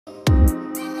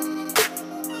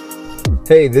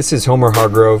Hey, this is Homer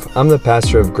Hargrove. I'm the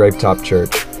pastor of Grapetop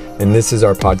Church, and this is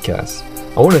our podcast.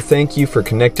 I want to thank you for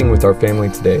connecting with our family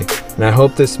today, and I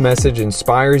hope this message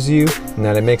inspires you and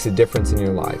that it makes a difference in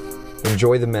your life.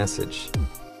 Enjoy the message.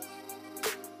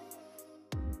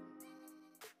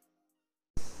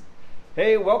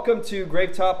 Hey, welcome to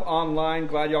Grapetop Online.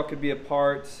 Glad y'all could be a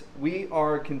part. We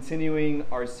are continuing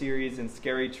our series in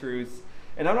Scary Truths.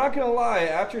 And I'm not going to lie,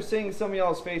 after seeing some of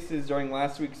y'all's faces during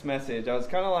last week's message, I was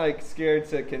kind of like scared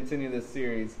to continue this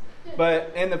series.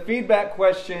 But in the feedback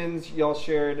questions y'all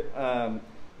shared,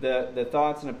 the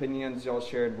thoughts and opinions y'all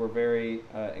shared were very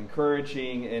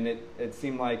encouraging. And it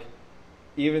seemed like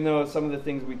even though some of the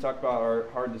things we talk about are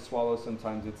hard to swallow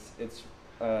sometimes,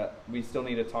 we still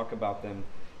need to talk about them.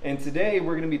 And today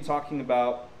we're going to be talking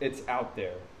about it's out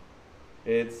there.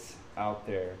 It's out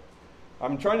there.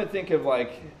 I'm trying to think of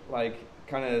like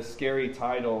kind of scary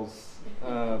titles,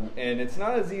 and it's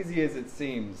not as easy as it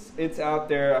seems. It's out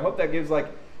there. I hope that gives like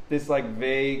this like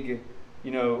vague,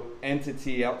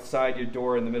 entity outside your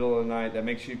door in the middle of the night that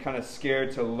makes you kind of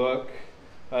scared to look.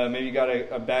 Maybe you got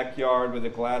a backyard with a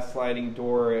glass sliding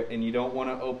door and you don't want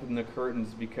to open the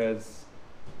curtains because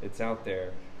it's out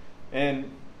there. And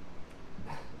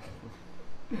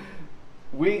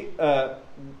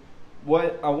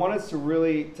what I want us to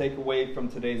really take away from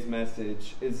today's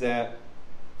message is that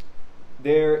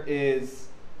there is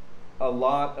a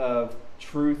lot of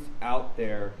truth out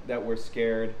there that we're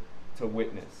scared to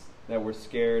witness, that we're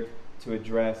scared to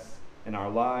address in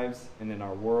our lives and in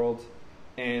our world.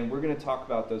 And we're going to talk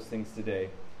about those things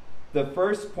today. The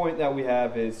first point that we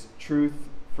have is truth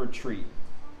for treat.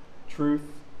 Truth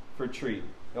for treat.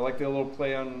 You like the little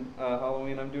play on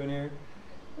Halloween I'm doing here?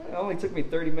 It only took me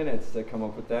 30 minutes to come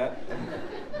up with that.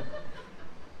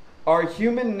 Our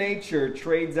human nature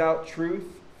trades out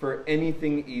truth for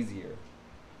anything easier.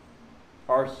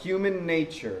 Our human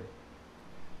nature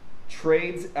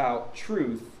trades out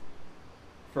truth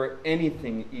for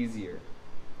anything easier.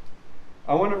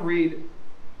 I want to read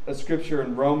a scripture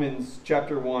in Romans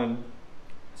chapter 1,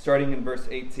 starting in verse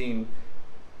 18.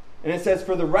 And it says,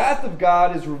 "For the wrath of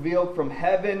God is revealed from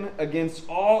heaven against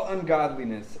all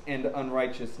ungodliness and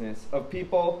unrighteousness of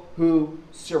people who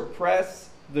suppress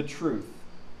the truth."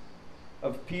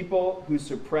 Of people who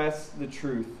suppress the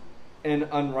truth and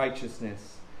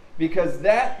unrighteousness. Because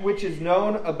that which is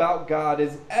known about God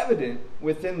is evident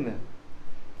within them.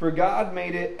 For God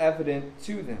made it evident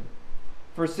to them.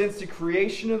 For since the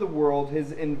creation of the world,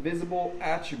 his invisible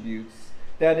attributes,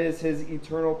 that is, his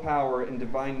eternal power and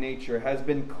divine nature, has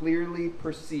been clearly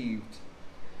perceived,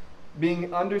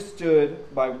 being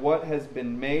understood by what has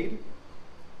been made,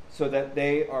 so that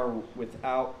they are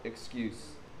without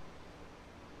excuse.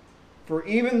 For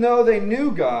even though they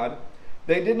knew God,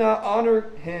 they did not honor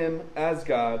him as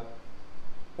God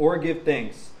or give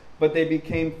thanks, but they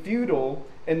became futile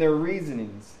in their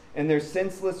reasonings, and their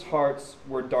senseless hearts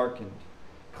were darkened.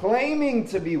 Claiming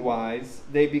to be wise,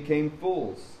 they became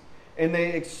fools. And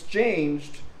they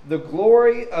exchanged the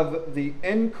glory of the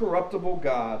incorruptible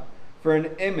God for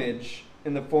an image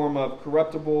in the form of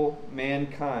corruptible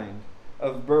mankind,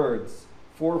 of birds,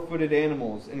 four-footed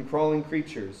animals, and crawling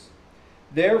creatures.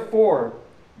 Therefore,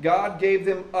 God gave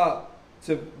them up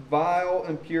to vile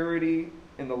impurity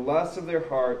and the lusts of their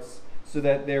hearts, so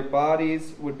that their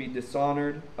bodies would be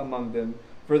dishonored among them.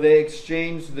 For they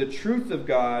exchanged the truth of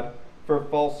God for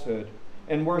falsehood,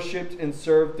 and worshipped and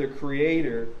served the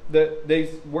Creator. They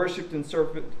worshipped and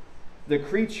served the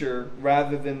creature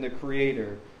rather than the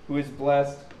Creator, who is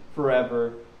blessed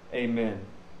forever. Amen.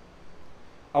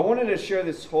 I wanted to share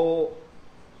this whole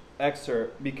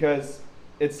excerpt because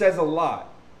it says a lot.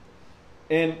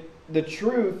 And the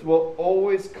truth will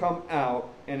always come out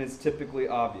and is typically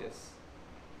obvious.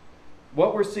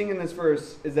 What we're seeing in this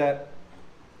verse is that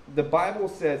the Bible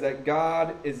says that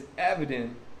God is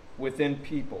evident within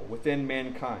people, within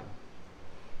mankind.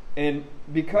 And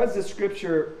because the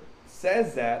scripture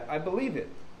says that, I believe it.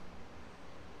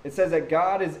 It says that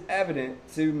God is evident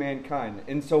to mankind.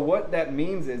 And so what that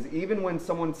means is, even when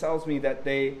someone tells me that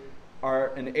they are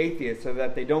an atheist or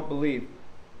that they don't believe,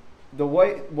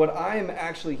 what I am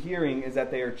actually hearing is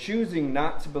that they are choosing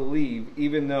not to believe,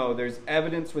 even though there's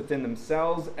evidence within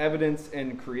themselves, evidence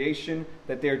in creation,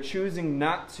 that they're choosing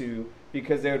not to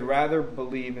because they would rather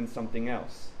believe in something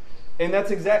else. And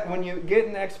that's when you get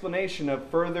an explanation of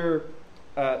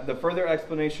the further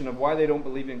explanation of why they don't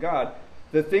believe in God,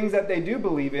 the things that they do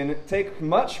believe in take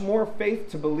much more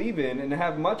faith to believe in and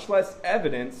have much less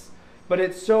evidence, but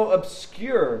it's so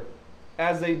obscure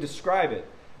as they describe it.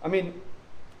 I mean,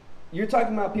 you're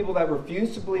talking about people that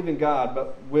refuse to believe in God,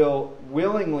 but will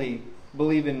willingly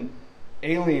believe in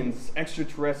aliens,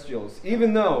 extraterrestrials,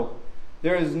 even though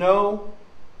There is no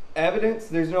evidence,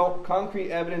 there's no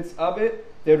concrete evidence of it.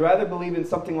 They'd rather believe in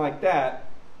something like that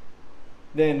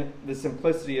than the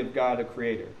simplicity of God, a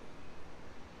creator.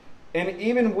 And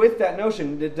even with that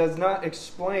notion, it does not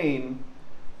explain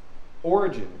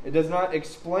origin. It does not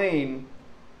explain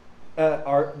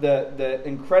the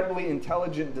incredibly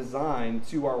intelligent design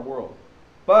to our world.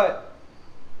 But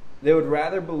they would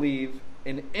rather believe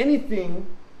in anything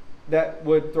that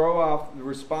would throw off the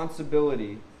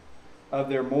responsibility of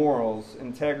their morals,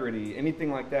 integrity,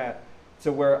 anything like that,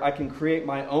 to where I can create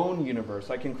my own universe,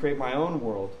 I can create my own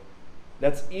world.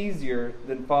 That's easier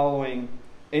than following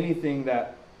anything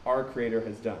that our Creator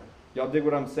has done. Y'all dig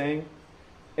what I'm saying?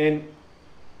 And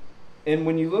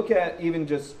when you look at even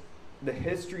just the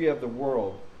history of the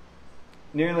world,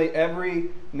 nearly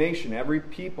every nation, every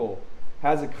people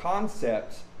has a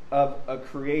concept of a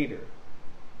creator.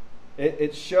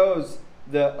 It shows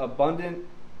the abundance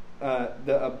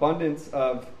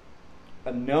of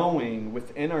a knowing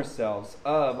within ourselves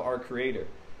of our Creator.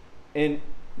 And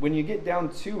when you get down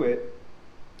to it,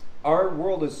 our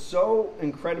world is so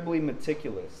incredibly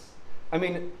meticulous. I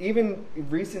mean, even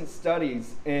recent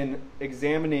studies in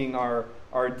examining our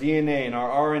DNA and our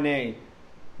RNA,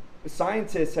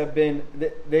 scientists have been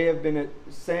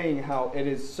saying how it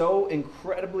is so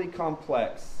incredibly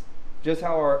complex, just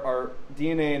how our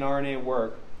DNA and RNA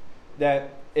work,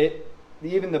 that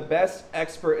even the best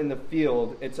expert in the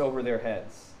field, it's over their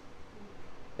heads.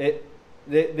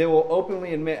 They will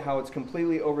openly admit how it's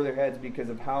completely over their heads because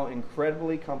of how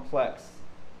incredibly complex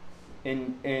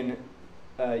and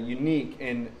unique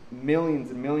and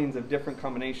millions of different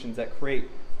combinations that create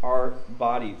our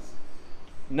bodies.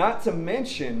 Not to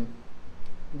mention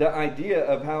the idea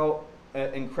of how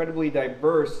incredibly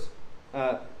diverse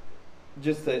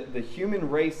just the human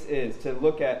race is. To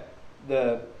look at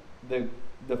the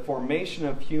formation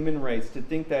of human race, to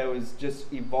think that it was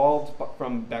just evolved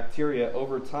from bacteria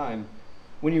over time.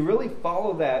 When you really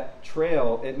follow that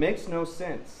trail, it makes no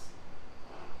sense.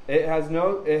 It has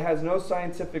no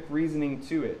scientific reasoning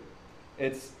to it.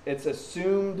 It's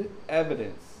assumed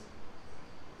evidence.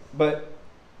 But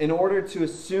in order to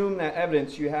assume that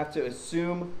evidence, you have to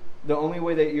assume the only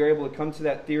way that you're able to come to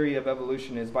that theory of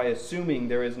evolution is by assuming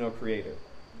there is no creator.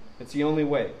 It's the only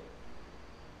way.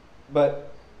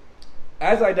 But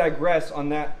as I digress on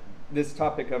this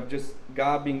topic of just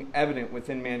God being evident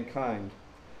within mankind,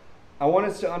 I want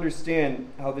us to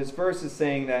understand how this verse is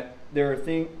saying that there are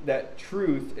things that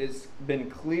truth has been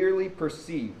clearly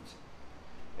perceived,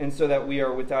 and so that we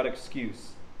are without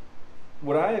excuse.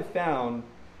 What I have found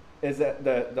is that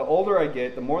the older I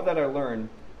get, the more that I learn,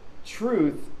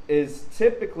 truth is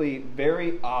typically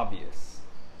very obvious.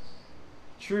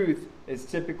 Truth is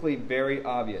typically very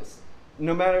obvious.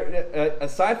 No matter,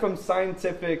 aside from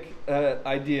scientific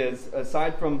ideas,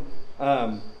 aside from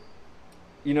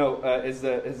is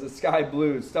the sky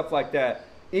blue, stuff like that.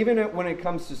 Even when it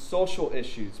comes to social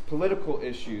issues, political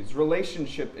issues,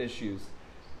 relationship issues,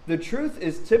 the truth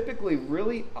is typically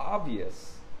really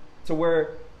obvious to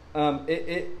where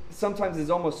it sometimes is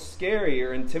almost scary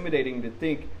or intimidating to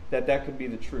think that could be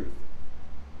the truth.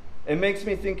 It makes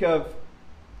me think of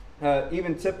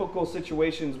even typical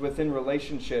situations within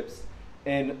relationships,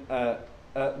 and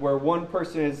where one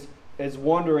person is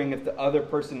wondering if the other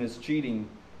person is cheating.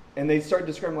 And they start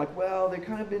describing like, well, they've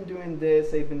kind of been doing this,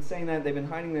 they've been saying that, they've been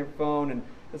hiding their phone, and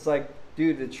it's like,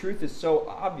 dude, the truth is so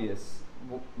obvious.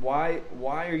 Why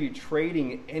are you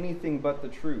trading anything but the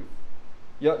truth?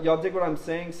 Y'all dig what I'm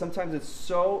saying? Sometimes it's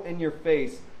so in your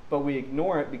face, but we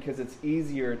ignore it because it's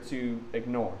easier to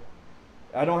ignore.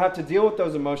 I don't have to deal with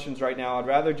those emotions right now. I'd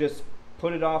rather just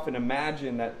put it off and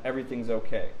imagine that everything's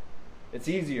okay. It's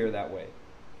easier that way.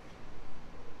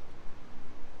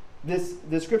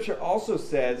 The scripture also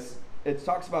says, it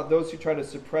talks about those who try to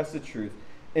suppress the truth.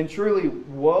 And truly,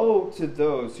 woe to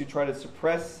those who try to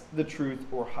suppress the truth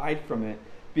or hide from it,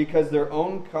 because their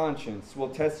own conscience will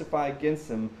testify against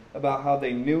them about how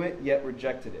they knew it yet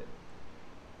rejected it.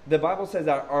 The Bible says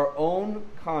that our own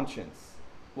conscience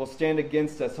will stand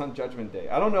against us on Judgment Day.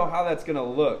 I don't know how that's going to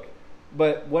look,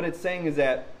 but what it's saying is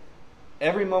that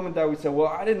every moment that we say, well,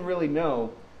 I didn't really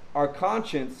know, our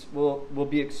conscience will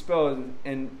be exposed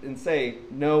and say,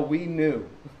 no, we knew.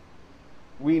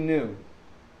 We knew.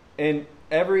 And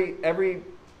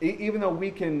even though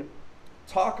we can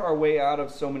talk our way out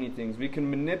of so many things, we can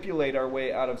manipulate our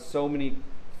way out of so many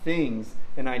things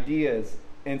and ideas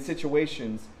and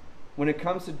situations, when it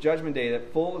comes to Judgment Day,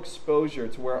 that full exposure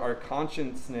to where our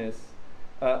consciousness,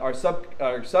 our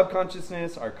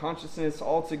subconsciousness, our consciousness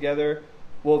all together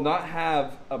will not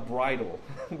have a bridle.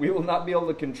 We will not be able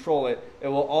to control it. It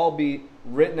will all be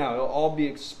written out. It will all be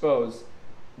exposed.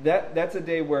 that's a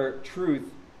day where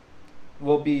truth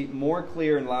will be more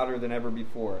clear and louder than ever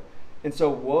before. And so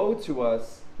woe to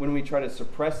us when we try to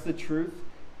suppress the truth,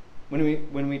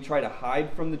 when we try to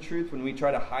hide from the truth, when we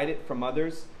try to hide it from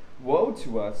others. Woe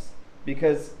to us,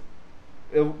 because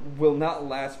it will not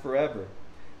last forever.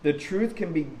 The truth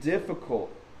can be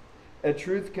difficult. A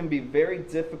truth can be very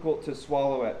difficult to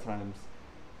swallow at times.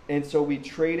 And so we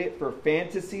trade it for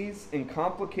fantasies and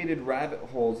complicated rabbit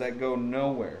holes that go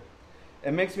nowhere.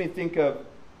 It makes me think of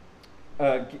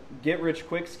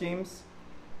get-rich-quick schemes.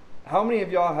 How many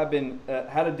of y'all have been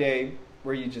had a day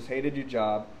where you just hated your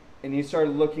job and you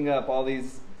started looking up all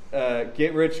these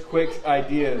get-rich-quick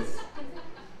ideas,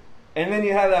 and then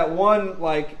you have that one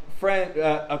like friend,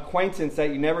 acquaintance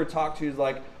that you never talk to, who's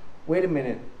like, "Wait a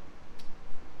minute,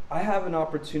 I have an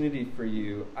opportunity for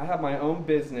you. I have my own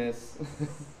business,"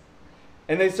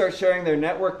 and they start sharing their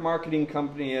network marketing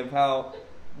company of how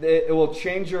it will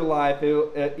change your life.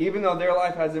 Even though their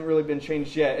life hasn't really been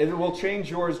changed yet, it will change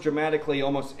yours dramatically,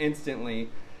 almost instantly.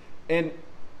 And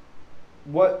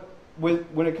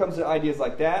when it comes to ideas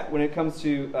like that, when it comes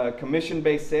to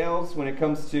commission-based sales, when it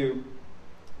comes to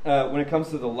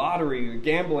the lottery or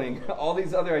gambling, all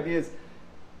these other ideas,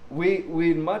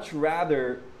 we'd much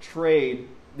rather trade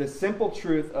the simple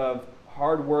truth of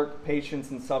hard work,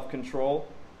 patience, and self-control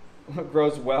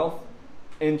grows wealth,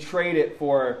 and trade it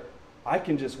for, I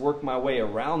can just work my way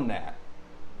around that.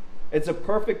 It's a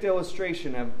perfect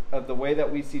illustration of the way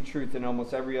that we see truth in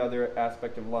almost every other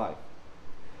aspect of life.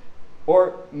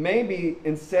 Or maybe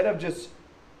instead of just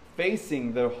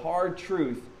facing the hard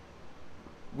truth,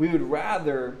 we would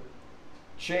rather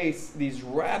chase these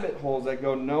rabbit holes that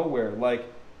go nowhere, like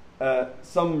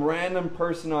some random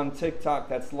person on TikTok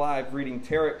that's live reading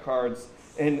tarot cards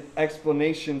and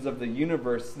explanations of the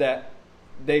universe that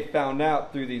they found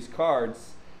out through these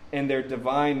cards, and their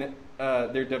divine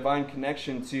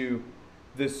connection to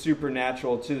the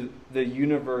supernatural, to the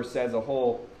universe as a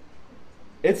whole.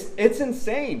 It's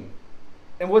insane.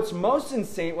 And what's most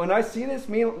insane, when I see this,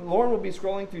 Lauren will be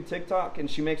scrolling through TikTok, and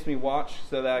she makes me watch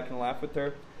so that I can laugh with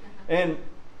her. And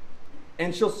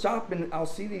she'll stop, and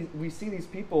we see these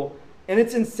people, and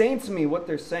it's insane to me what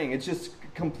they're saying. It's just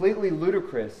completely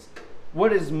ludicrous.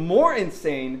 What is more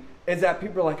insane is that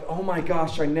people are like, "Oh my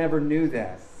gosh, I never knew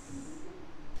that."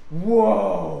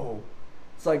 Whoa.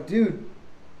 It's like, dude,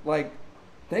 like,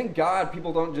 thank God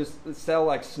people don't just sell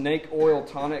like snake oil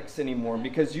tonics anymore,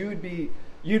 because you'd be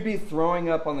throwing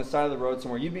up on the side of the road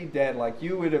somewhere. You'd be dead. Like,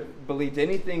 you would have believed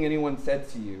anything anyone said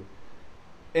to you.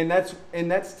 And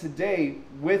that's today,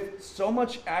 with so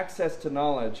much access to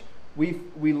knowledge, we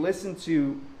listen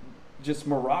to just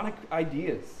moronic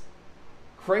ideas,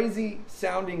 crazy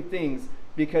sounding things,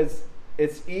 because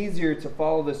it's easier to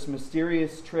follow this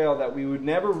mysterious trail that we would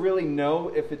never really know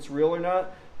if it's real or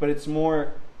not, but it's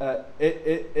more,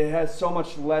 it has so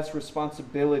much less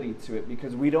responsibility to it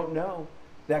because we don't know.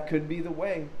 That could be the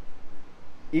way,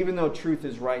 even though truth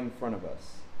is right in front of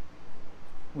us.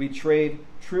 We trade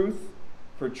truth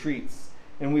for treats,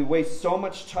 and we waste so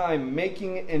much time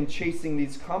making and chasing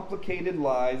these complicated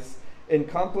lies and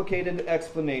complicated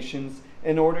explanations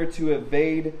in order to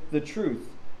evade the truth.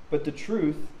 But the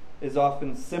truth is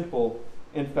often simple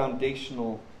and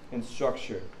foundational in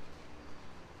structure.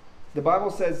 The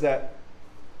Bible says that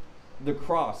the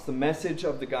cross, the message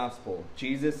of the gospel,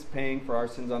 Jesus paying for our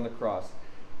sins on the cross,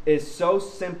 is so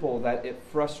simple that it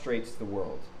frustrates the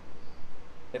world.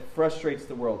 It frustrates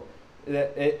the world.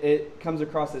 It comes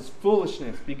across as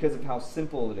foolishness because of how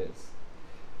simple it is.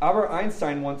 Albert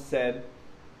Einstein once said,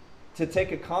 "To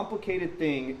take a complicated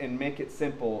thing and make it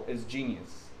simple is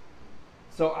genius."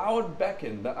 So I would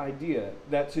beckon the idea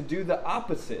that to do the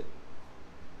opposite,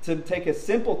 to take a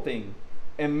simple thing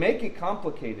and make it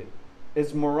complicated,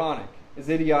 is moronic, is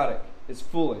idiotic, is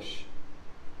foolish.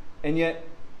 And yet,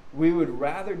 we would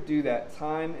rather do that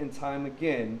time and time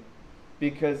again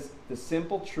because the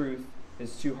simple truth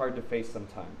is too hard to face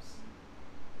sometimes.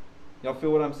 Y'all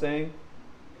feel what I'm saying?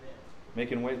 Amen.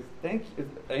 Making waves. Thank you.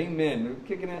 Amen. We're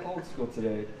kicking it old school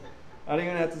today. I don't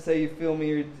even have to say you feel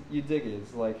me or you dig it.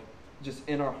 It's like just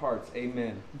in our hearts.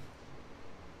 Amen.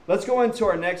 Let's go into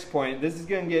our next point. This is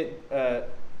going to get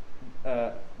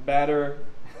badder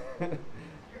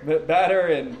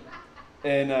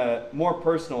and more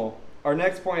personal. Our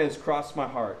next point is cross my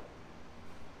heart.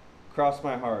 Cross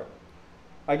my heart.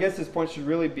 I guess this point should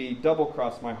really be double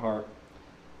cross my heart.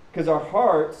 Because our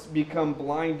hearts become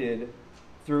blinded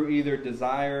through either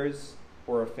desires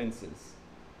or offenses.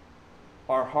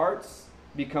 Our hearts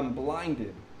become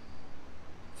blinded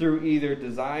through either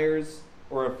desires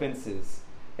or offenses.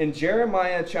 In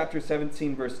Jeremiah chapter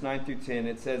 17, verse 9 through 10,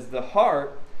 it says, "The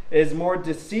heart is more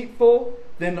deceitful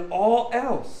than all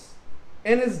else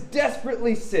and is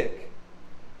desperately sick.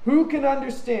 Who can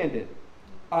understand it?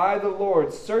 I, the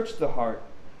Lord, search the heart.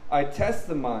 I test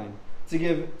the mind to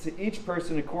give to each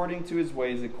person according to his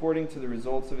ways, according to the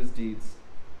results of his deeds.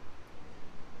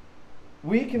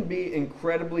 We can be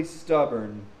incredibly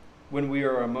stubborn when we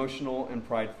are emotional and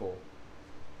prideful.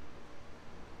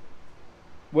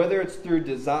 Whether it's through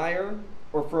desire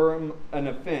or from an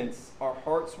offense, our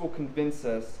hearts will convince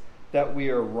us that we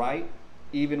are right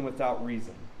even without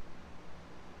reason.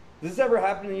 Has this ever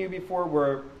happened to you before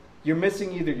where you're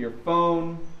missing either your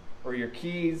phone or your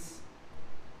keys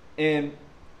and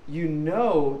you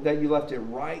know that you left it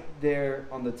right there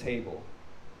on the table?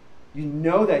 You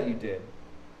know that you did.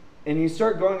 And you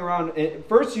start going around, and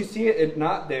first you see it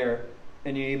not there,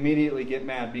 and you immediately get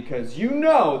mad because you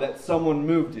know that someone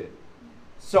moved it.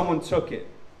 Someone took it.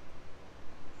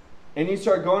 And you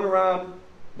start going around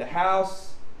the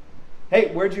house.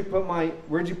 Hey, where'd you put my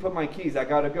keys? I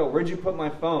gotta go. Where'd you put my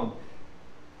phone?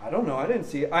 I don't know. I didn't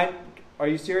see it. Are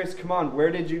you serious? Come on. Where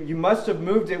did you must have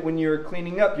moved it when you were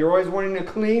cleaning up. You're always wanting to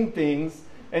clean things,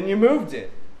 and you moved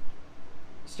it.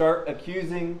 Start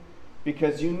accusing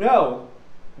because you know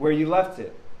where you left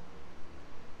it.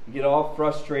 You get all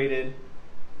frustrated,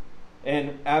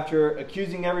 and after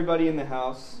accusing everybody in the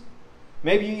house,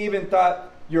 maybe you even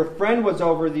thought your friend was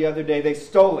over the other day, they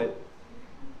stole it.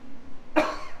 I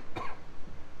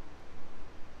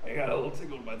got a little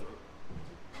tickle in my throat.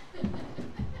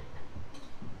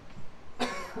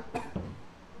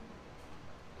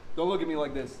 Don't look at me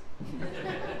like this.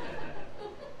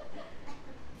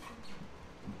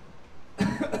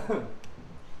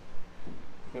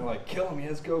 They're like, kill him, he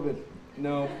has COVID.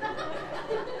 No.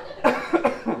 You're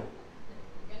gonna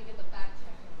get the fact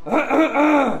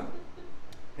check.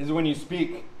 Is when you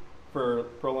speak for a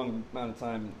prolonged amount of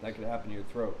time, that could happen to your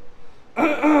throat.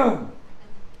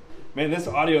 Man, this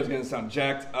audio is going to sound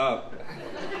jacked up.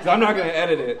 So I'm not going to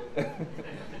edit it.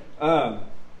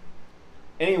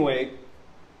 Anyway,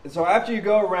 so after you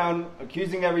go around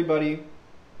accusing everybody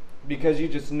because you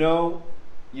just know,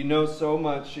 you know so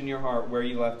much in your heart where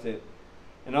you left it,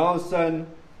 and all of a sudden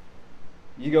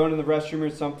you go into the restroom or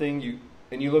something,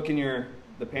 and you look in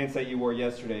the pants that you wore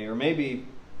yesterday, or maybe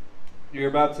you're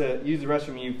about to use the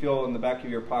restroom and you feel in the back of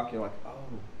your pocket like, oh,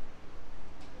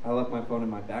 I left my phone in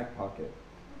my back pocket.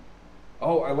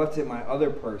 Oh, I left it in my other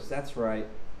purse. That's right.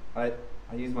 I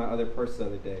used my other purse the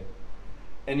other day.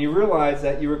 And you realize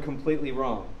that you were completely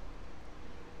wrong.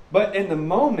 But in the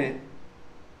moment,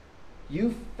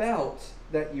 you felt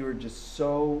that you were just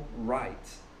so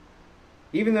right.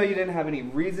 Even though you didn't have any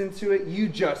reason to it, you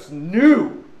just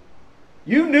knew.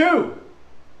 You knew.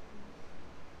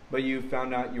 But you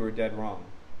found out you were dead wrong.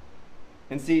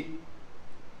 And see,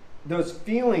 those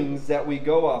feelings that we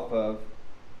go off of,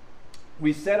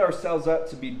 we set ourselves up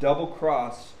to be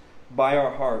double-crossed by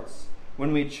our hearts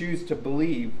when we choose to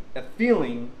believe a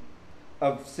feeling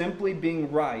of simply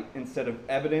being right instead of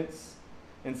evidence,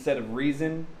 instead of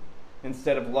reason,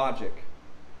 instead of logic.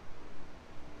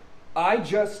 I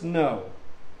just know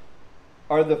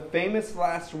are the famous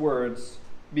last words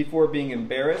before being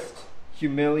embarrassed,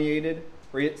 humiliated,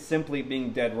 or yet simply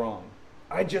being dead wrong.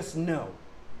 I just know.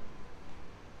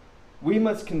 We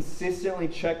must consistently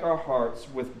check our hearts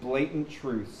with blatant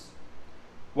truths.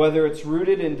 Whether it's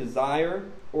rooted in desire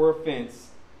or offense,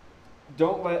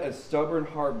 don't let a stubborn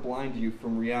heart blind you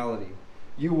from reality.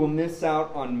 You will miss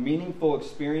out on meaningful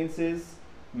experiences,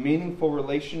 meaningful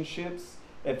relationships,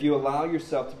 if you allow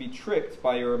yourself to be tricked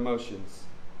by your emotions.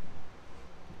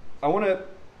 I want to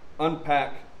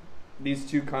unpack these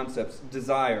two concepts.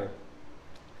 Desire.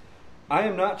 I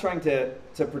am not trying to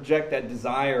project that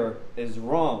desire is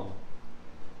wrong.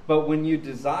 But when you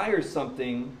desire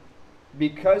something,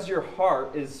 because your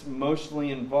heart is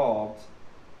emotionally involved,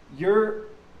 your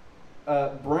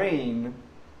brain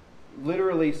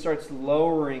literally starts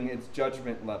lowering its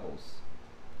judgment levels.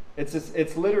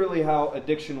 It's literally how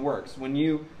addiction works. When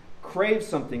you crave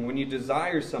something, when you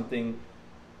desire something,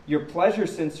 your pleasure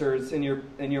sensors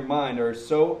in your mind are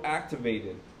so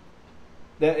activated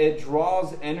that it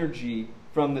draws energy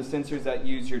from the sensors that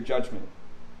use your judgment,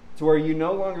 to where you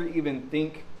no longer even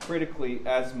think critically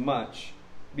as much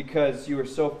because you are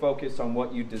so focused on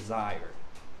what you desire.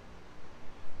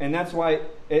 And that's why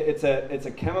it's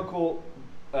a chemical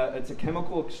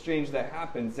exchange that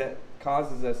happens that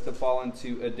causes us to fall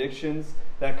into addictions,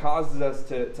 that causes us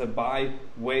to buy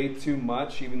way too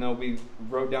much even though we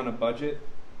wrote down a budget.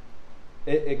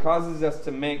 It causes us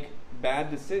to make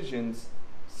bad decisions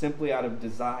simply out of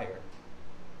desire.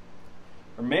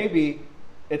 Or maybe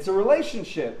it's a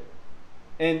relationship,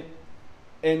 and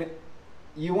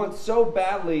you want so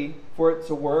badly for it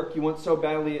to work, you want so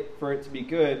badly for it to be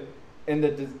good, and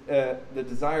the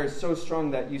desire is so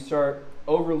strong that you start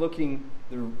overlooking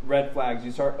the red flags.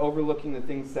 You start overlooking the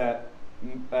things that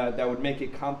would make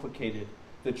it complicated,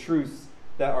 the truths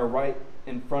that are right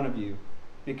in front of you,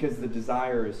 because the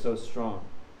desire is so strong.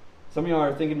 Some of y'all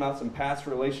are thinking about some past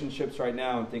relationships right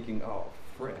now and thinking, oh,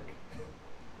 frick.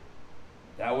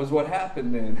 That was what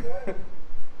happened then.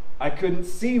 I couldn't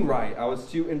see right. I was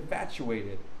too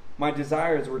infatuated. My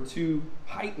desires were too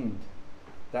heightened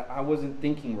that I wasn't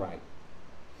thinking right.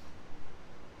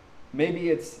 Maybe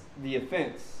it's the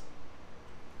offense.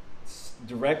 It's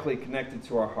directly connected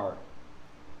to our heart.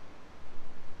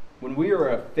 When we are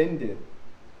offended,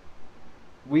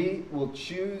 we will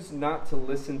choose not to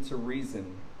listen to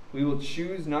reason. We will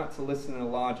choose not to listen to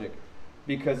logic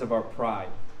because of our pride.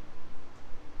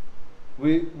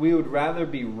 We would rather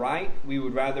be right. We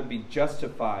would rather be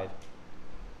justified.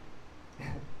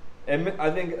 And I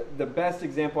think the best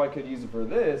example I could use for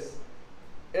this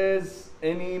is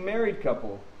any married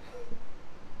couple.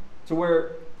 To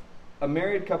where a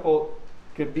married couple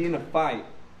could be in a fight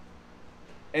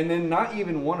and then not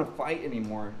even want to fight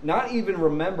anymore. Not even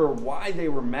remember why they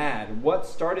were mad, what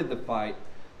started the fight.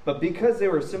 But because they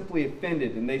were simply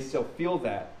offended and they still feel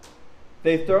that,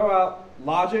 they throw out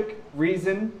logic,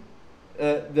 reason,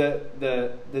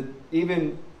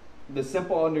 even the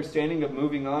simple understanding of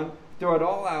moving on, throw it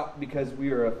all out because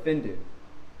we are offended.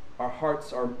 Our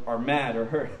hearts are mad or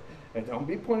hurt. And don't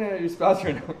be pointing at your spouse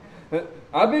right now.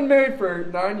 I've been married for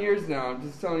 9 years now. I'm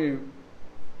just telling you,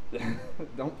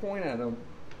 don't point at them.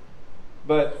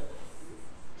 But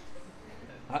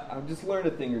I've just learned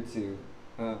a thing or two.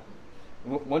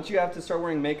 Once you have to start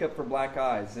wearing makeup for black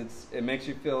eyes, it makes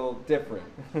you feel different.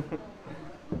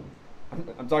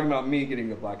 I'm talking about me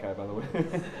getting a black eye, by the way.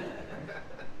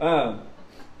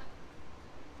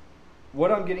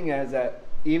 What I'm getting at is that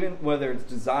even whether it's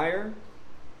desire,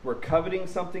 we're coveting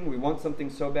something, we want something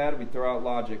so bad, we throw out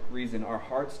logic, reason, our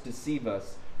hearts deceive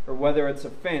us. Or whether it's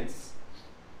offense,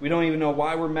 we don't even know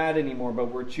why we're mad anymore, but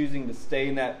we're choosing to stay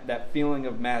in that feeling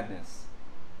of madness.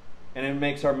 And it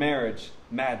makes our marriage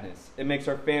madness. It makes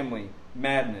our family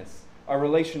madness. Our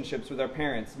relationships with our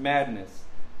parents, madness.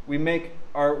 We make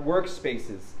our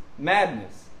workspaces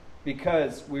madness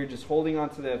because we're just holding on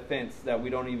to the offense that we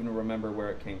don't even remember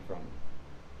where it came from.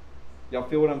 Y'all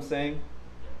feel what I'm saying?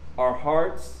 Our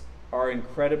hearts are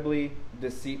incredibly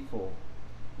deceitful.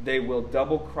 They will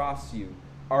double cross you.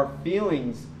 Our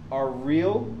feelings are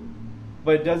real,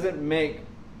 but it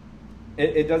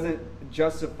doesn't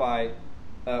justify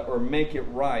or make it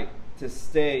right to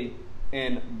stay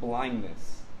in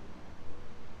blindness.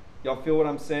 Y'all feel what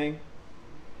I'm saying?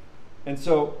 And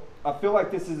so I feel like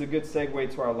this is a good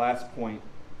segue to our last point,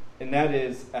 and that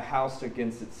is a house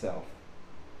against itself.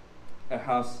 A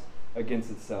house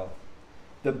against itself.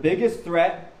 The biggest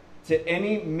threat to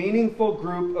any meaningful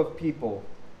group of people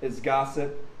is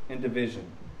gossip and division.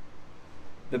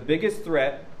 The biggest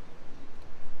threat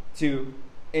to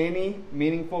any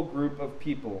meaningful group of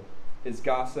people is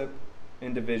gossip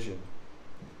and division.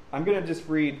 I'm going to just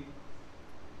read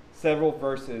several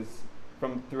verses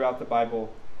from throughout the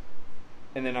Bible,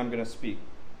 and then I'm going to speak.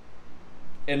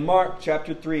 In Mark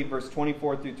chapter 3, verse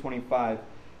 24 through 25,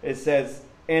 it says,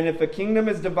 "And if a kingdom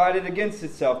is divided against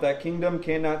itself, that kingdom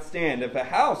cannot stand. If a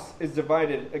house is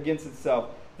divided against itself,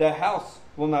 that house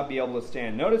will not be able to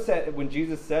stand." Notice that when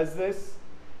Jesus says this,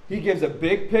 he gives a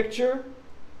big picture,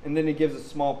 and then he gives a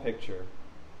small picture.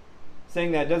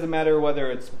 Saying that it doesn't matter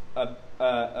whether it's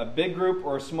a big group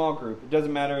or a small group. It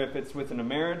doesn't matter if it's within a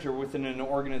marriage or within an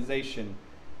organization.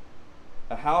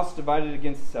 A house divided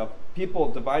against itself,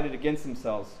 people divided against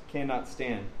themselves cannot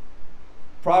stand.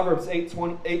 Proverbs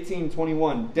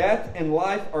 18:21, "Death and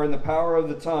life are in the power of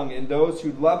the tongue, and those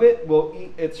who love it will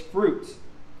eat its fruit."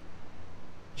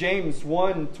 James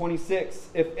 1:26,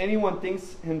 "If anyone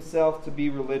thinks himself to be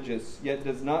religious, yet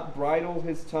does not bridle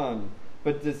his tongue,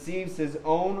 but deceives his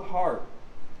own heart,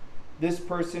 this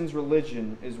person's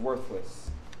religion is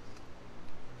worthless."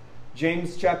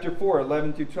 James chapter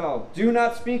 4:11 through 12, "Do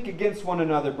not speak against one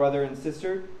another, brother and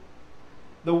sister.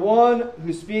 The one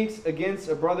who speaks against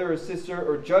a brother or sister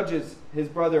or judges his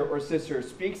brother or sister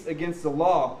speaks against the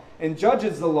law and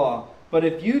judges the law. But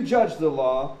if you judge the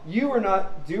law, you are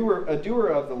not a doer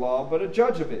of the law, but a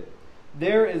judge of it.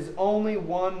 There is only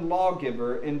one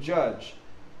lawgiver and judge,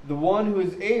 the one who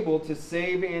is able to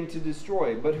save and to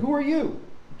destroy. But who are you,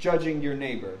 judging your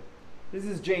neighbor?" This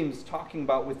is James talking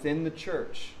about within the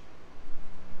church.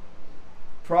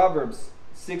 Proverbs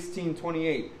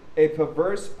 16:28, "A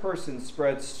perverse person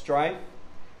spreads strife,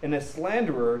 and a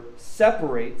slanderer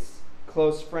separates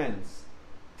close friends."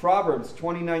 Proverbs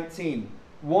 20:19.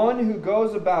 One who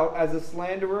goes about as a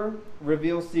slanderer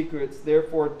reveals secrets,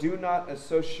 therefore do not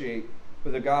associate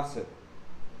with a gossip.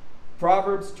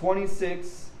 Proverbs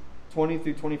 26:20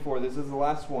 through 24. This is the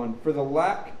last one. For the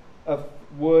lack of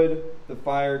wood, the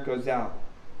fire goes out.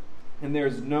 And there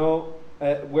is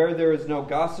where there is no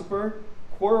gossiper,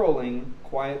 quarreling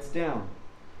quiets down.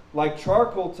 Like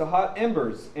charcoal to hot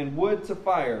embers and wood to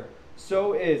fire,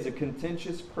 so is a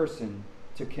contentious person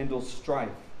to kindle strife.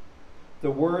 The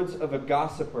words of a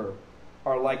gossiper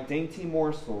are like dainty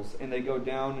morsels, and they go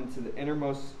down into the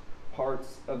innermost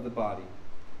parts of the body.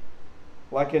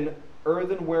 Like an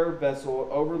earthenware vessel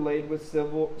overlaid with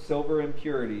silver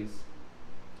impurities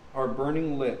are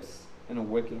burning lips and a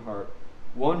wicked heart.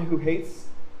 One who hates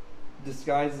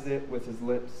disguises it with his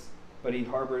lips, but he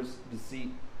harbors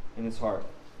deceit in his heart.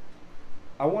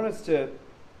 I want us to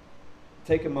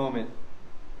take a moment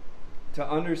to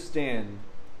understand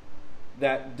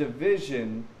that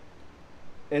division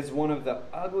is one of the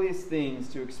ugliest things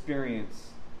to experience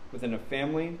within a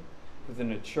family,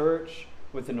 within a church,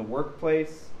 within a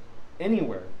workplace,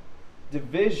 anywhere.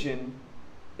 Division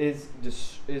is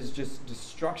just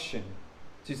destruction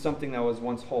to something that was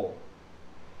once whole.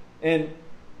 And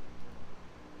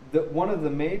one of the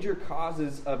major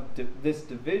causes of this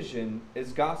division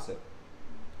is gossip.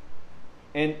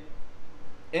 And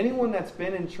anyone that's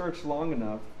been in church long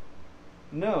enough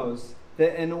knows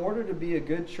that in order to be a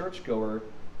good churchgoer,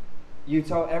 you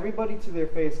tell everybody to their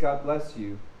face, God bless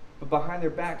you, but behind their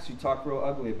backs you talk real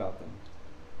ugly about them.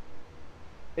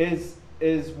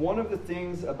 Is one of the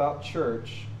things about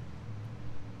church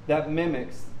that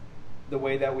mimics the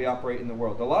way that we operate in the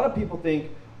world. A lot of people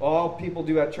think all people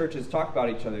do at church is talk about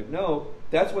each other. No,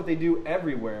 that's what they do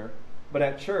everywhere, but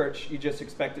at church you just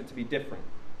expect it to be different.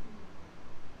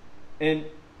 And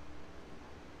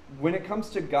when it comes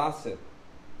to gossip,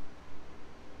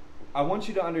 I want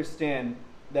you to understand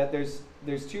that there's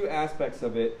two aspects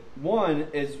of it. One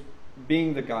is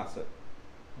being the gossip,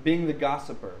 being the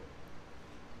gossiper.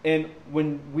 And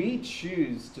when we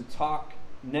choose to talk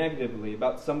negatively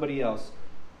about somebody else,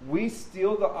 we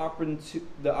steal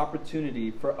the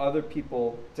opportunity for other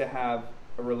people to have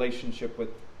a relationship with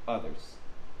others.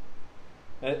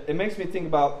 It makes me think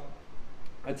about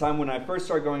a time when I first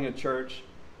started going to church,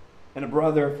 and a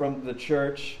brother from the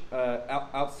church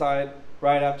outside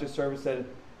right after service said,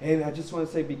 "Hey, I just want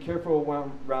to say be careful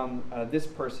around this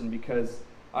person because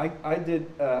I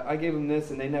gave them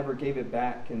this and they never gave it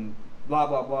back and blah,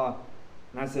 blah, blah."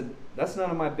 And I said, "That's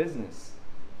none of my business."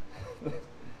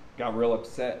 Got real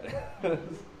upset.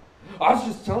 I was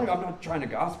just telling you, I'm not trying to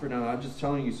gossip or nothing. I'm just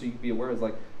telling you so you can be aware. It's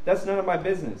like, that's none of my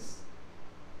business.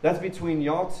 That's between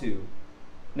y'all two.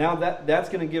 Now that's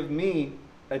going to give me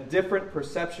a different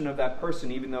perception of that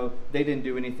person even though they didn't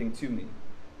do anything to me.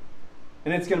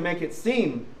 And it's going to make it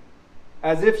seem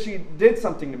as if she did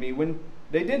something to me when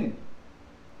they didn't.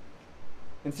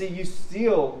 And see, you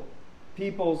steal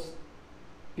people's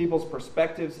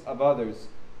perspectives of others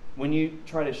when you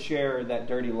try to share that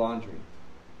dirty laundry.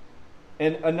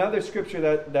 And another scripture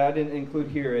that I didn't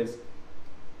include here is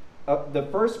the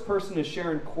first person to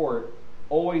share in court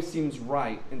always seems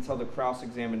right until the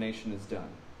cross-examination is done.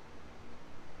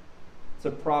 It's a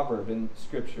proverb in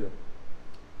scripture.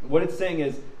 What it's saying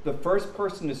is the first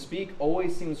person to speak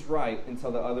always seems right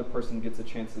until the other person gets a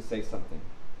chance to say something.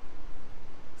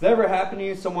 Does that ever happen to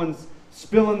you? Someone's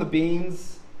spilling the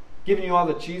beans, giving you all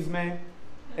the cheese, man,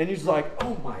 and you're just like,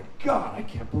 "Oh my God, I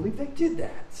can't believe they did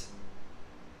that.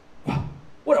 Wow,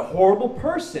 what a horrible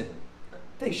person.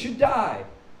 They should die."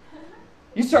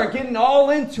 You start getting all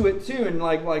into it too, and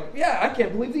like, "Yeah, I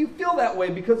can't believe you feel that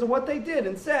way because of what they did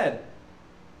and said."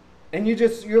 And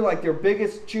you're like their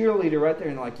biggest cheerleader right there,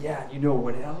 and like, "Yeah, you know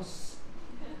what else?"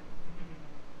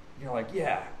 You're like,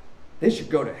 "Yeah, they should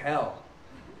go to hell."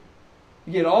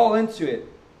 You get all into it.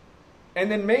 And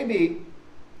then maybe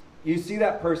you see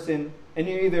that person and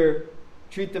you either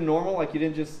treat them normal, like you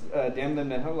didn't just damn them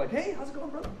to hell, like, "Hey, how's it going,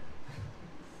 brother?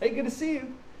 Hey, good to see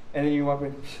you." And then you walk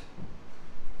in,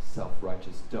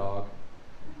 "Self-righteous dog."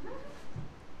 You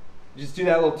just do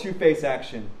that little two-face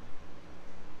action.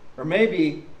 Or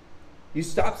maybe you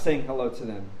stop saying hello to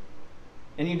them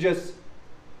and you just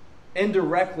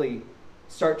indirectly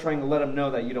start trying to let them know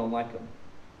that you don't like them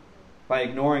by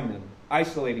ignoring them,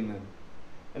 isolating them.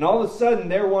 And all of a sudden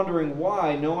they're wondering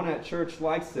why no one at church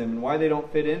likes them and why they don't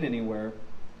fit in anywhere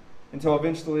until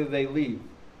eventually they leave.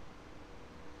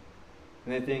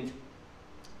 And they think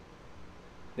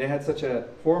they had such a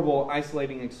horrible,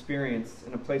 isolating experience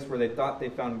in a place where they thought they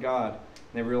found God,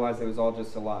 and they realized it was all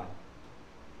just a lie.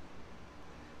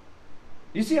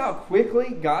 You see how quickly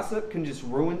gossip can just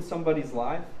ruin somebody's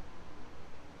life?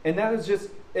 And that is just,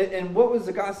 and what was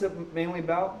the gossip mainly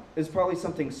about? Is probably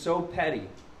something so petty,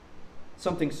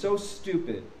 something so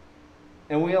stupid,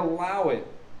 and we allow it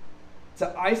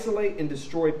to isolate and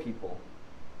destroy people.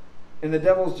 And the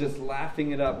devil's just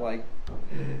laughing it up like,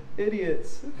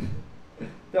 idiots.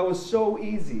 That was so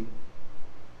easy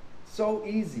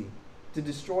to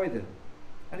destroy them.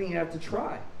 I didn't even have to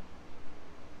try.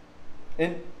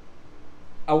 And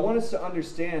I want us to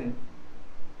understand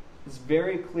this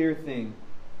very clear thing,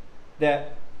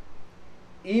 that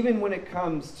even when it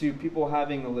comes to people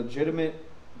having a legitimate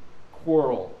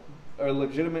quarrel or a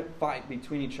legitimate fight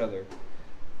between each other,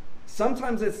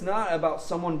 sometimes it's not about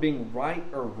someone being right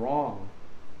or wrong.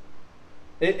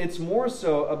 It's more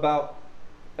so about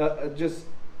just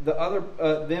the other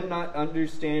them not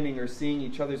understanding or seeing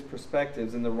each other's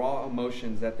perspectives and the raw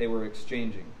emotions that they were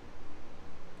exchanging.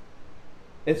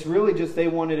 It's really just they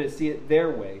wanted to see it their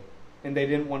way, and they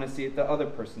didn't want to see it the other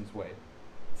person's way.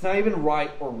 It's not even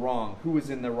right or wrong, who is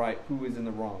in the right, who is in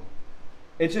the wrong.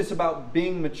 It's just about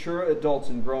being mature adults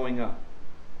and growing up.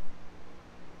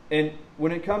 And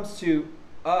when it comes to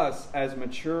us as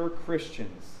mature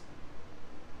Christians,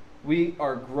 we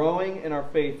are growing in our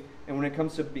faith, and when it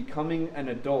comes to becoming an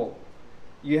adult,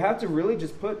 you have to really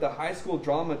just put the high school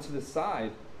drama to the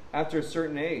side after a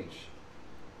certain age.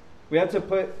 We have to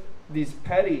put these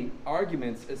petty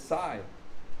arguments aside.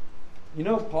 You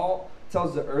know, Paul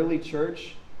tells the early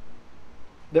church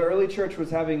was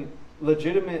having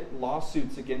legitimate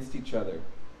lawsuits against each other.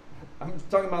 I'm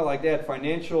talking about like they had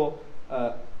financial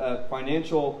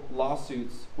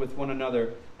lawsuits with one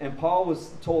another. And Paul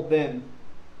was told then,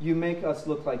 you make us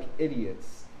look like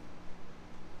idiots.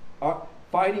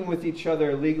 Fighting with each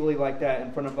other legally like that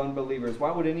in front of unbelievers.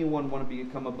 Why would anyone want to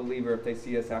become a believer if they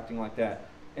see us acting like that?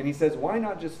 And he says, why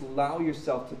not just allow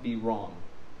yourself to be wrong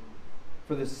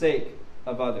for the sake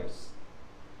of others?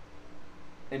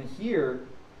 And here,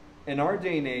 in our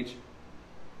day and age,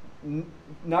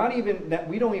 not even that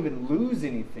we don't even lose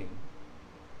anything.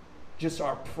 Just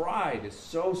our pride is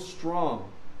so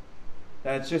strong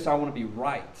that it's just, I want to be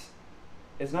right.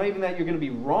 It's not even that you're going to be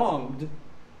wronged,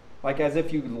 like as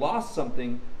if you lost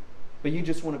something, but you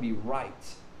just want to be right.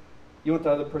 You want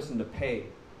the other person to pay.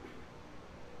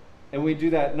 And we do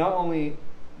that not only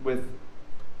with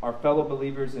our fellow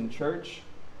believers in church,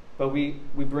 but we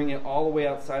bring it all the way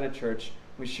outside of church.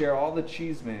 We share all the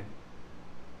cheese, man.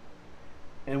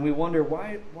 And we wonder,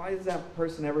 why does that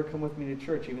person ever come with me to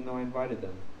church even though I invited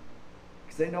them?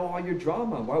 Because they know all your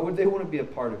drama. Why would they want to be a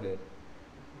part of it?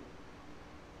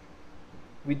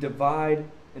 We divide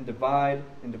and divide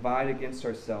and divide against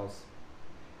ourselves.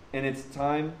 And it's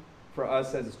time for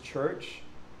us as a church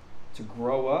to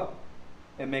grow up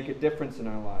and make a difference in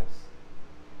our lives.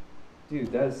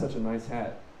 Dude, that is such a nice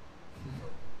hat.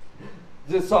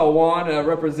 Just saw Juan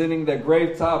representing the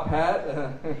grave top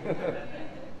hat.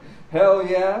 Hell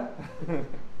yeah.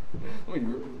 Let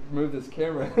me move this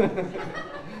camera.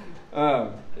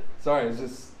 Sorry, it's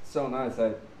just so nice.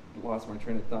 I lost my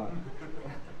train of thought.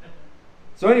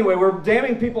 So anyway, we're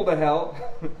damning people to hell.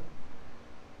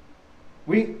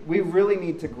 We really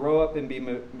need to grow up and be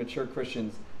mature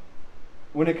Christians.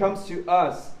 When it comes to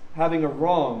us having a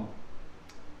wrong,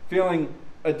 feeling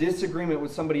a disagreement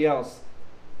with somebody else,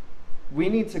 we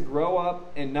need to grow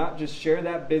up and not just share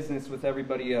that business with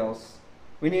everybody else.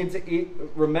 We need to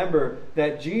remember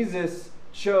that Jesus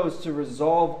chose to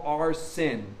resolve our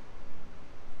sin.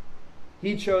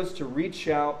 He chose to reach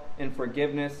out in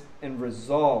forgiveness and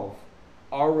resolve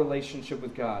our relationship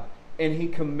with God. And He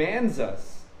commands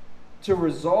us to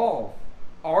resolve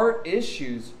our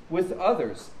issues with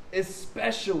others,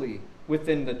 especially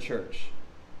within the church.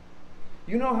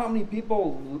 You know how many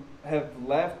people have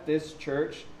left this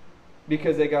church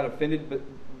because they got offended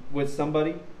with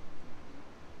somebody?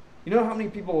 You know how many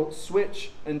people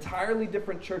switch entirely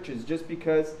different churches just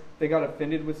because they got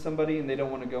offended with somebody and they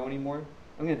don't want to go anymore?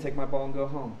 I'm going to take my ball and go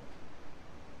home.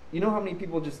 You know how many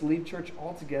people just leave church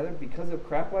altogether because of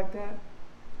crap like that?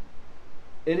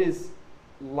 It is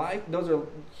life, those are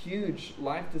huge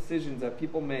life decisions that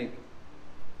people make,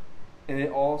 and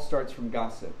it all starts from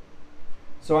gossip.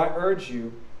 So I urge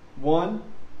you, 1,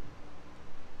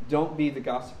 don't be the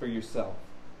gossiper yourself.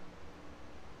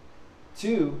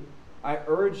 2, I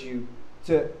urge you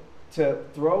to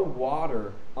throw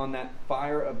water on that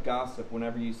fire of gossip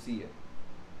whenever you see it.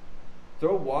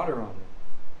 Throw water on it.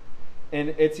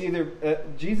 And it's either,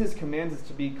 Jesus commands us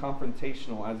to be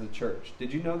confrontational as a church.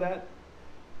 Did you know that?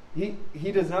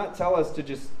 He does not tell us to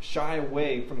just shy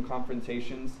away from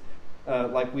confrontations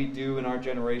like we do in our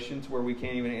generation to where we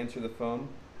can't even answer the phone.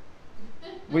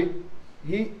 That's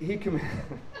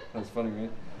funny,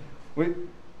 right?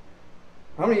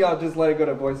 How many of y'all just let it go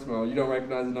to voicemail? You don't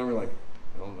recognize the number, like,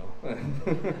 I don't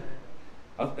know.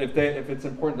 If it's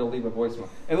important to leave a voicemail.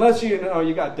 Unless you know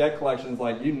you got debt collections,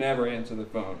 like, you never answer the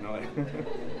phone. Like,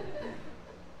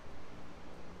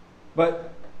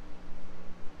 but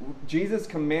Jesus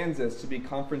commands us to be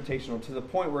confrontational to the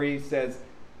point where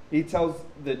he tells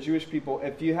the Jewish people,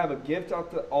 if you have a gift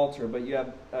at the altar, but you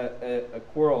have a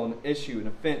quarrel, an issue, an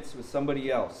offense with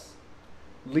somebody else,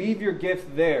 leave your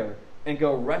gift there and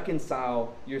go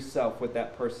reconcile yourself with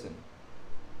that person.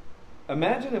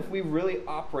 Imagine if we really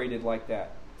operated like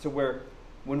that, to where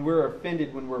when we're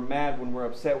offended, when we're mad, when we're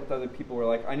upset with other people, we're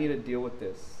like, I need to deal with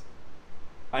this.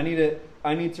 I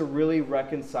need to really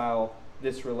reconcile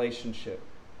this relationship.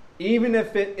 Even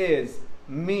if it is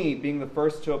me being the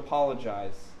first to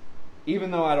apologize, even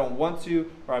though I don't want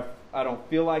to, or I don't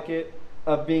feel like it,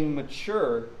 of being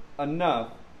mature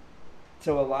enough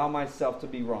to allow myself to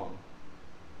be wrong.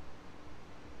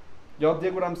 Y'all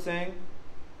dig what I'm saying?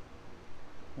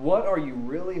 What are you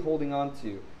really holding on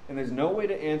to? And there's no way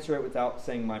to answer it without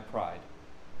saying my pride.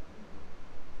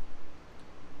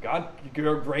 God,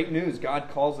 great news. God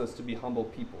calls us to be humble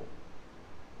people.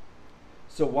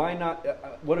 So why not?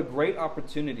 What a great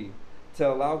opportunity to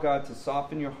allow God to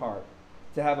soften your heart,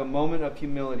 to have a moment of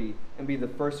humility and be the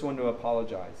first one to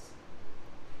apologize.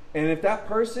 And if that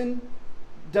person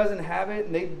doesn't have it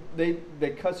and they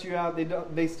cuss you out,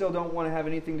 they still don't want to have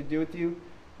anything to do with you,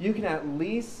 you can at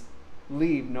least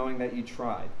leave knowing that you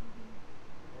tried.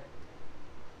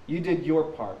 You did your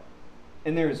part.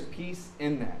 And there is peace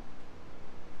in that.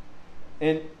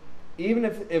 And even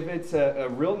if it's a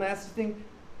real nasty thing,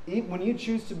 when you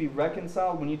choose to be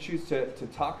reconciled, when you choose to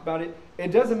talk about it,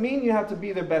 it doesn't mean you have to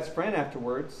be their best friend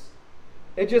afterwards.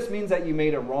 It just means that you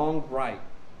made a wrong right.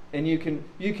 And you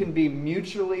can be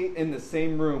mutually in the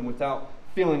same room without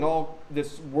feeling all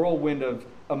this whirlwind of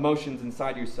emotions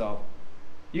inside yourself.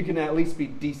 You can at least be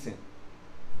decent.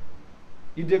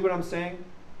 You dig what I'm saying?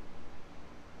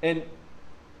 And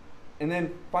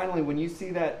then finally, when you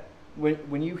see that,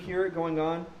 when you hear it going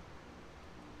on,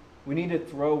 we need to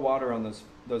throw water on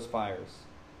those fires.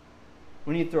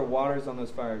 We need to throw waters on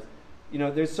those fires. You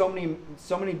know, there's so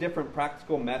many different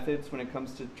practical methods when it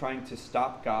comes to trying to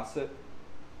stop gossip.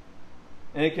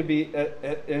 And it could be,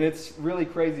 and it's really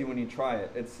crazy when you try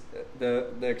it. It's the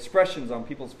expressions on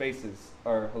people's faces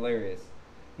are hilarious.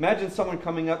 Imagine someone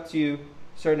coming up to you,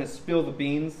 starting to spill the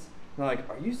beans. And they're like,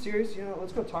 "Are you serious? You know,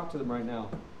 let's go talk to them right now.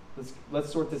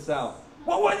 Let's sort this out."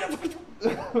 What?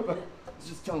 It's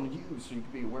just telling you so you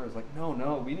can be aware. It's like,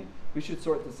 no, we should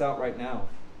sort this out right now.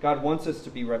 God wants us to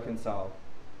be reconciled.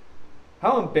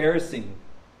 How embarrassing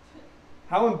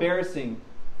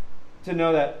to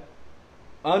know that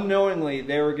unknowingly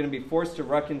they were going to be forced to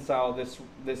reconcile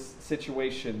this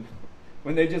situation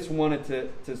when they just wanted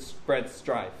to spread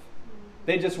strife.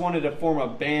 They just wanted to form a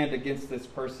band against this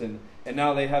person, and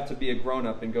now they have to be a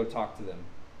grown-up and go talk to them.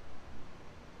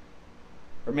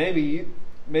 Or maybe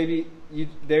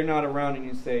they're not around and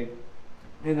you say,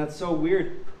 "Man, that's so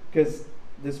weird because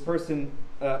this person,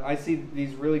 I see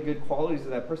these really good qualities of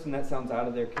that person. That sounds out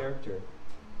of their character."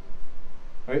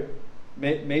 Right?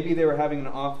 Maybe they were having an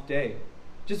off day.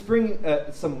 Just bring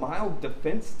some mild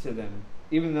defense to them,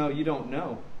 even though you don't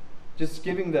know. Just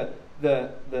giving the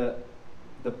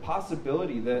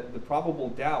possibility, the probable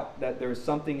doubt that there's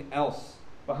something else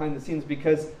behind the scenes,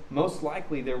 because most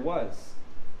likely there was.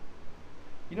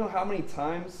 You know how many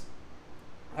times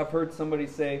I've heard somebody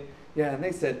say, "Yeah, and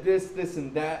they said this,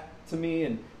 and that to me,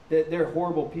 and they're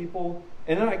horrible people."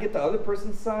 And then I get the other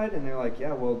person's side, and they're like,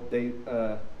 "Yeah, well, they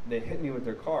hit me with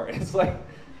their car." It's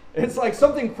like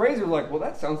something crazy. We're like, "Well,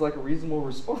 that sounds like a reasonable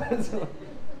response."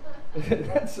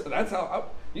 that's how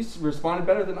you responded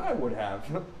better than I would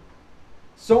have.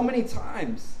 So many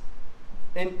times,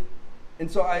 and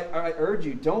so I urge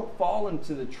you, don't fall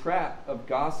into the trap of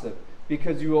gossip,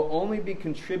 because you will only be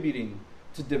contributing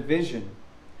to division.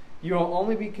 You will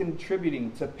only be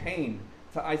contributing to pain,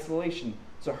 to isolation,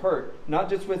 to hurt, not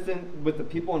just with the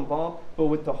people involved, but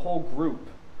with the whole group.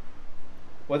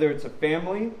 Whether it's a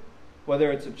family,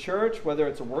 whether it's a church, whether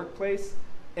it's a workplace.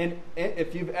 And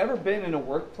if you've ever been in a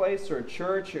workplace or a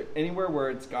church or anywhere where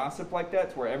it's gossip like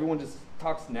that, to where everyone just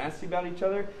talks nasty about each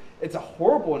other, it's a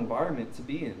horrible environment to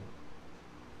be in.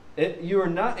 You are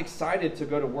not excited to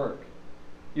go to work.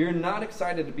 You're not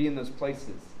excited to be in those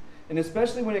places. And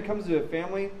especially when it comes to a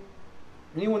family,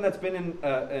 anyone that's been in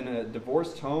a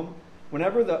divorced home,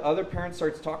 whenever the other parent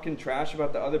starts talking trash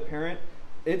about the other parent,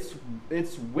 it's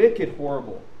wicked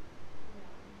horrible.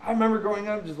 I remember growing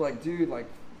up just like, dude, like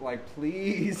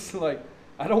please, like,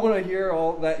 I don't want to hear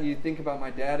all that you think about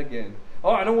my dad again. Oh,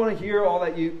 I don't want to hear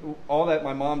all that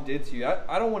my mom did to you.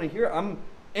 I don't want to hear it. I'm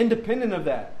independent of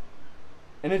that.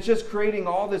 And it's just creating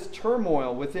all this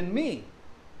turmoil within me.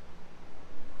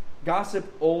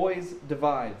 Gossip always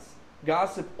divides.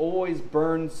 Gossip always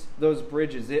burns those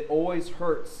bridges. It always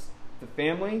hurts the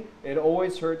family. It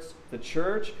always hurts the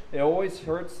church. It always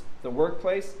hurts the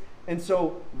workplace. And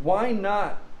so why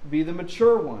not be the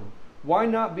mature one? Why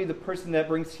not be the person that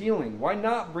brings healing? Why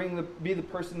not be the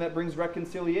person that brings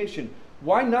reconciliation?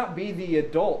 Why not be the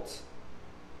adult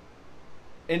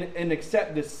and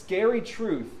accept the scary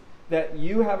truth that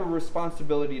you have a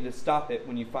responsibility to stop it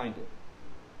when you find it?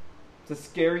 It's a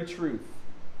scary truth.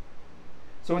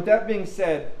 So with that being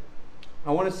said,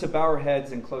 I want us to bow our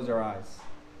heads and close our eyes.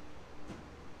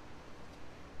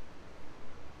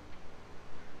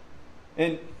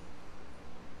 And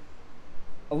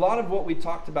a lot of what we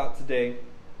talked about today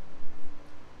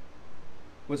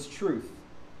was truth.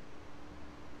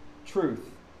 Truth.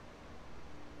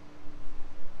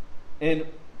 And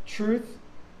truth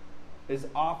is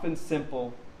often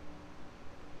simple,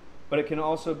 but it can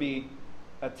also be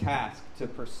a task to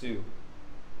pursue.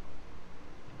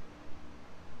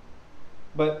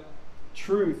 But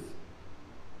truth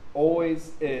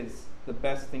always is the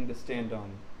best thing to stand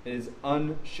on. It is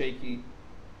unshaky.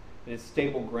 It is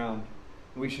stable ground.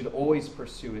 We should always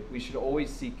pursue it. We should always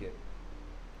seek it.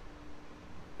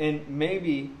 And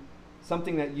maybe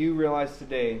something that you realize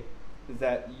today is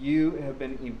that you have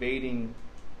been evading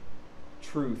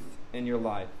truth in your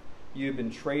life. You've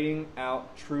been trading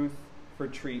out truth for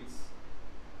treats.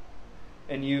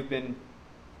 And you've been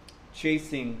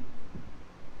chasing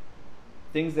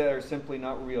things that are simply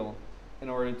not real in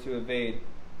order to evade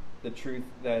the truth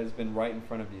that has been right in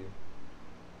front of you.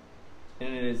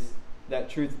 And it is that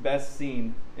truth best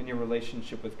seen in your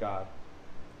relationship with God.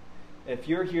 If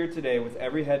you're here today with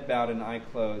every head bowed and eye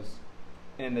closed,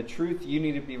 and the truth you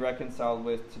need to be reconciled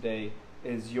with today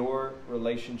is your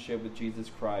relationship with Jesus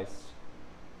Christ,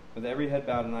 with every head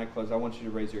bowed and eye closed, I want you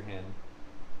to raise your hand.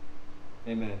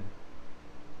 Amen.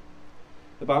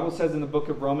 The Bible says in the book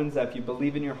of Romans that if you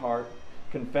believe in your heart,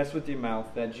 confess with your mouth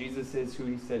that Jesus is who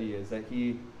he said he is, that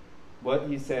what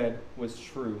he said was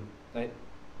true, that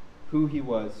who he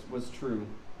was true,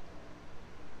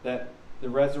 that the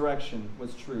resurrection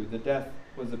was true, the death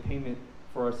was a payment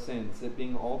for our sins, it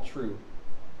being all true.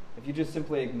 If you just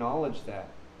simply acknowledge that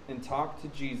and talk to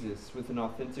Jesus with an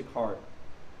authentic heart,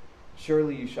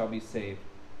 surely you shall be saved.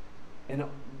 And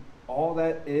all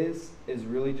that is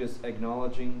really just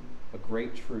acknowledging a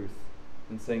great truth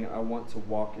and saying, I want to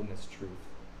walk in this truth.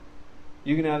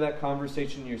 You can have that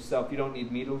conversation yourself. You don't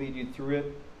need me to lead you through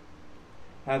it.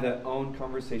 Have that own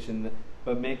conversation,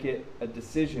 but make it a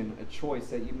decision, a choice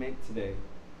that you make today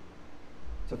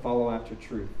to follow after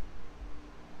truth.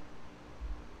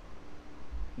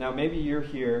 Now, maybe you're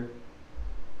here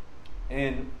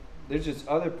and there's just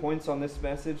other points on this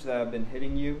message that have been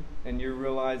hitting you, and you're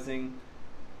realizing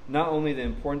not only the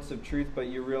importance of truth, but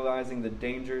you're realizing the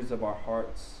dangers of our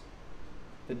hearts,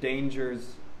 the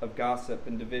dangers of gossip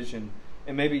and division.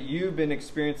 And maybe you've been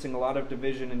experiencing a lot of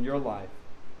division in your life.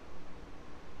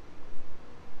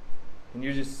 And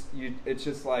it's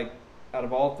just like, out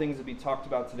of all things that we talked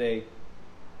about today,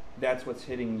 that's what's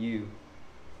hitting you.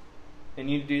 And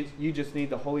you just need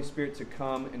the Holy Spirit to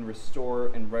come and restore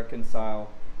and reconcile,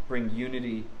 bring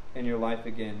unity in your life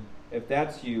again. If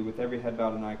that's you, with every head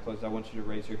bowed and eye closed, I want you to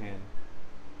raise your hand.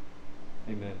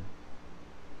 Amen.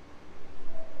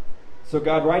 So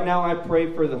God, right now I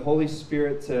pray for the Holy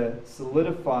Spirit to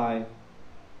solidify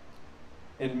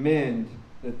and mend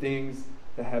the things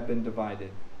that have been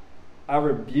divided. I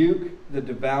rebuke the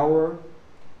devourer.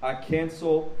 I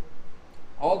cancel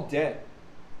all debt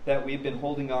that we've been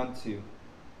holding on to.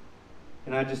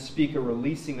 And I just speak a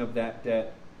releasing of that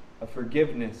debt, a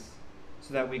forgiveness,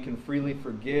 so that we can freely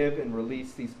forgive and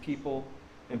release these people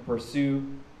and pursue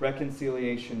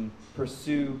reconciliation,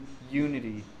 pursue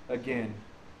unity again.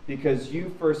 Because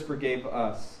you first forgave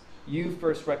us. You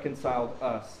first reconciled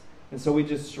us. And so we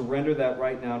just surrender that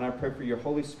right now. And I pray for your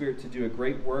Holy Spirit to do a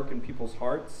great work in people's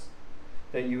hearts,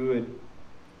 that you would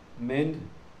mend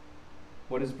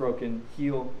what is broken,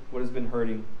 heal what has been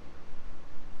hurting,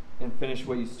 and finish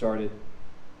what you started.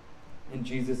 In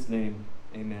Jesus' name,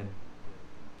 amen.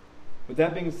 With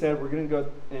that being said, we're going to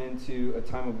go into a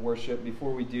time of worship.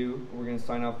 Before we do, we're going to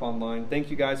sign off online. Thank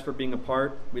you guys for being a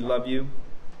part. We love you.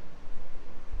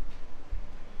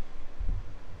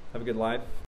 Have a good life.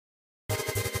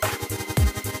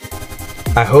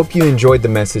 I hope you enjoyed the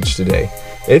message today.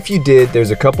 If you did,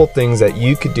 there's a couple things that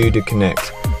you could do to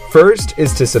connect. First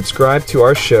is to subscribe to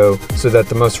our show so that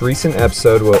the most recent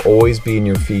episode will always be in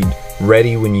your feed,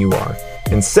 ready when you are.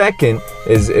 And second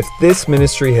is if this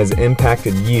ministry has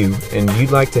impacted you and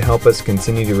you'd like to help us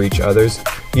continue to reach others,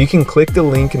 you can click the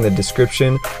link in the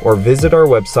description or visit our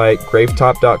website,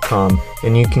 gravetop.com,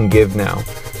 and you can give now.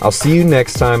 I'll see you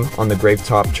next time on the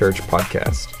Gravetop Church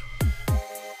podcast.